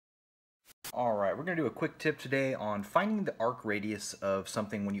Alright, we're going to do a quick tip today on finding the arc radius of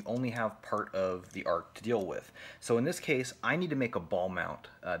something when you only have part of the arc to deal with. So in this case, I need to make a ball mount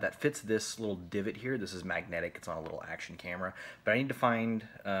that fits this little divot here. This is magnetic, it's on a little action camera. But I need to find,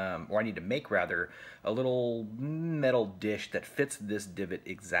 or I need to make rather, a little metal dish that fits this divot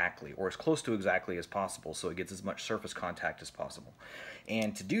exactly, or as close to exactly as possible, so it gets as much surface contact as possible.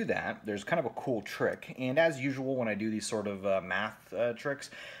 And to do that, there's kind of a cool trick. And as usual, when I do these sort of math tricks,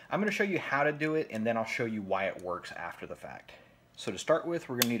 I'm going to show you how to do it, and then I'll show you why it works after the fact. So to start with,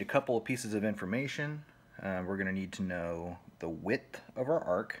 we're going to need a couple of pieces of information. We're going to need to know the width of our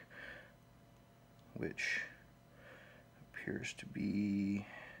arc, which appears to be,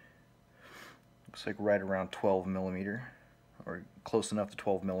 looks like right around 12 millimeter, or close enough to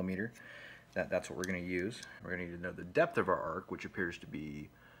 12 millimeter. That's what we're going to use. We're going to need to know the depth of our arc, which appears to be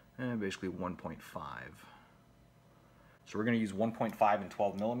basically 1.5. So we're going to use 1.5 and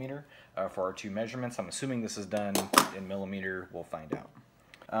 12 millimeter for our two measurements. I'm assuming this is done in millimeter. We'll find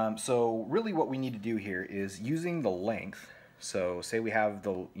out. So really what we need to do here is using the length. So say we have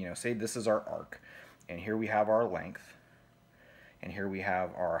the, say this is our arc, and here we have our length, and here we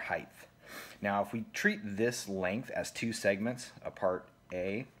have our height. Now if we treat this length as two segments, a part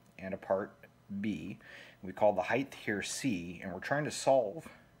A and a part B, we call the height here C, and we're trying to solve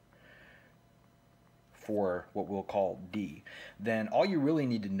for what we'll call D, then all you really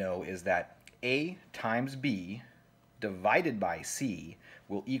need to know is that A times B divided by C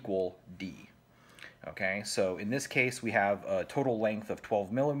will equal D. Okay, so in this case we have a total length of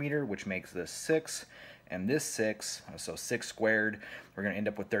 12 millimeter, which makes this 6, and this 6, so 6 squared, we're going to end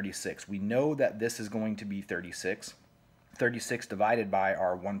up with 36. We know that this is going to be 36. 36 divided by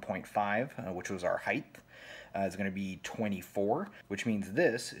our 1.5, which was our height, is going to be 24, which means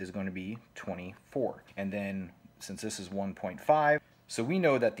this is going to be 24. And then since this is 1.5, so we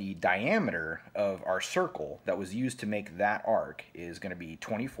know that the diameter of our circle that was used to make that arc is going to be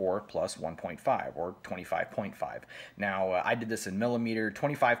 24 plus 1.5, or 25.5. Now I did this in millimeter.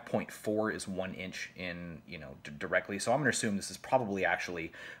 25.4 is 1 inch in, directly. So I'm going to assume this is probably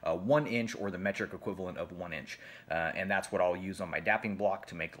actually 1 inch, or the metric equivalent of 1 inch. And that's what I'll use on my dapping block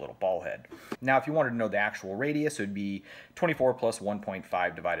to make the little ball head. Now if you wanted to know the actual radius, it would be 24 plus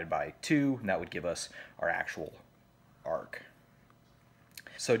 1.5 divided by 2, and that would give us our actual arc.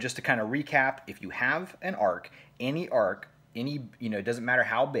 So just to kind of recap, if you have an arc, it doesn't matter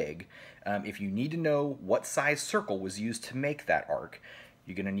how big, if you need to know what size circle was used to make that arc,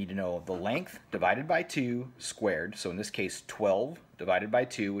 you're going to need to know the length divided by 2 squared. So in this case, 12 divided by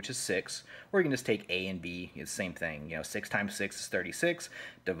 2, which is 6. Or you can just take A and B, it's the same thing. 6 times 6 is 36,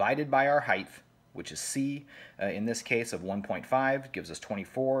 divided by our height, which is C, in this case of 1.5, gives us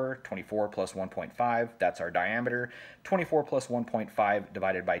 24. 24 plus 1.5, that's our diameter. 24 plus 1.5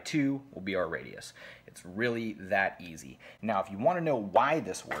 divided by 2 will be our radius. It's really that easy. Now, if you want to know why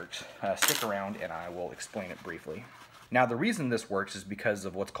this works, stick around and I will explain it briefly. Now, the reason this works is because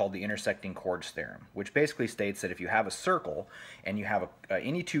of what's called the Intersecting Chords Theorem, which basically states that if you have a circle and you have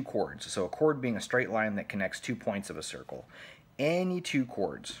any two chords, so a chord being a straight line that connects 2 points of a circle, any two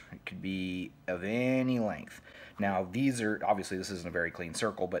chords, it could be of any length. Now these are, obviously this isn't a very clean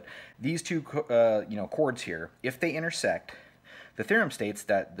circle, but these two chords here, if they intersect, the theorem states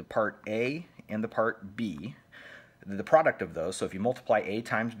that the part A and the part B, the product of those, so if you multiply A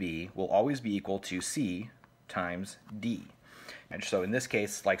times B, will always be equal to C times D. And so in this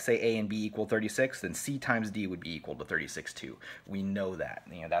case, like say A and B equal 36, then C times D would be equal to 36 too. We know that.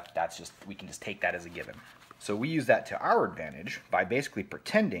 That's just, we can just take that as a given. So we use that to our advantage by basically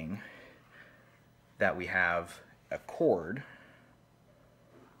pretending that we have a chord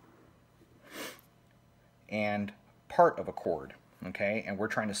and part of a chord, okay? And we're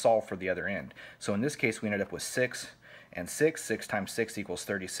trying to solve for the other end. So in this case, we ended up with 6 and 6. 6 times 6 equals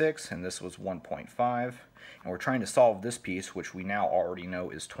 36, and this was 1.5. And we're trying to solve this piece, which we now already know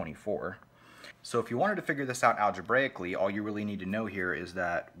is 24. So if you wanted to figure this out algebraically, all you really need to know here is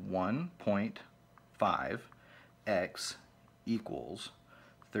that 1.5 x equals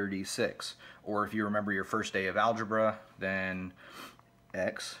 36. Or if you remember your first day of algebra, then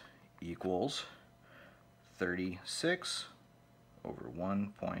x equals 36 over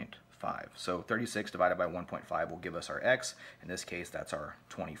 1.5. So 36 divided by 1.5 will give us our x. In this case, that's our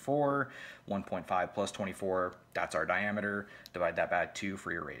 24. 1.5 plus 24, that's our diameter. Divide that by 2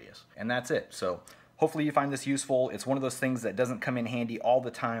 for your radius. And that's it. So hopefully you find this useful. It's one of those things that doesn't come in handy all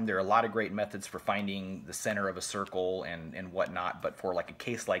the time. There are a lot of great methods for finding the center of a circle and whatnot, but for like a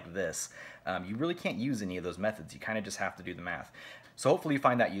case like this, you really can't use any of those methods. You kind of just have to do the math. So hopefully you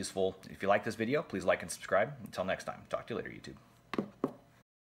find that useful. If you like this video, please like and subscribe. Until next time, talk to you later, YouTube.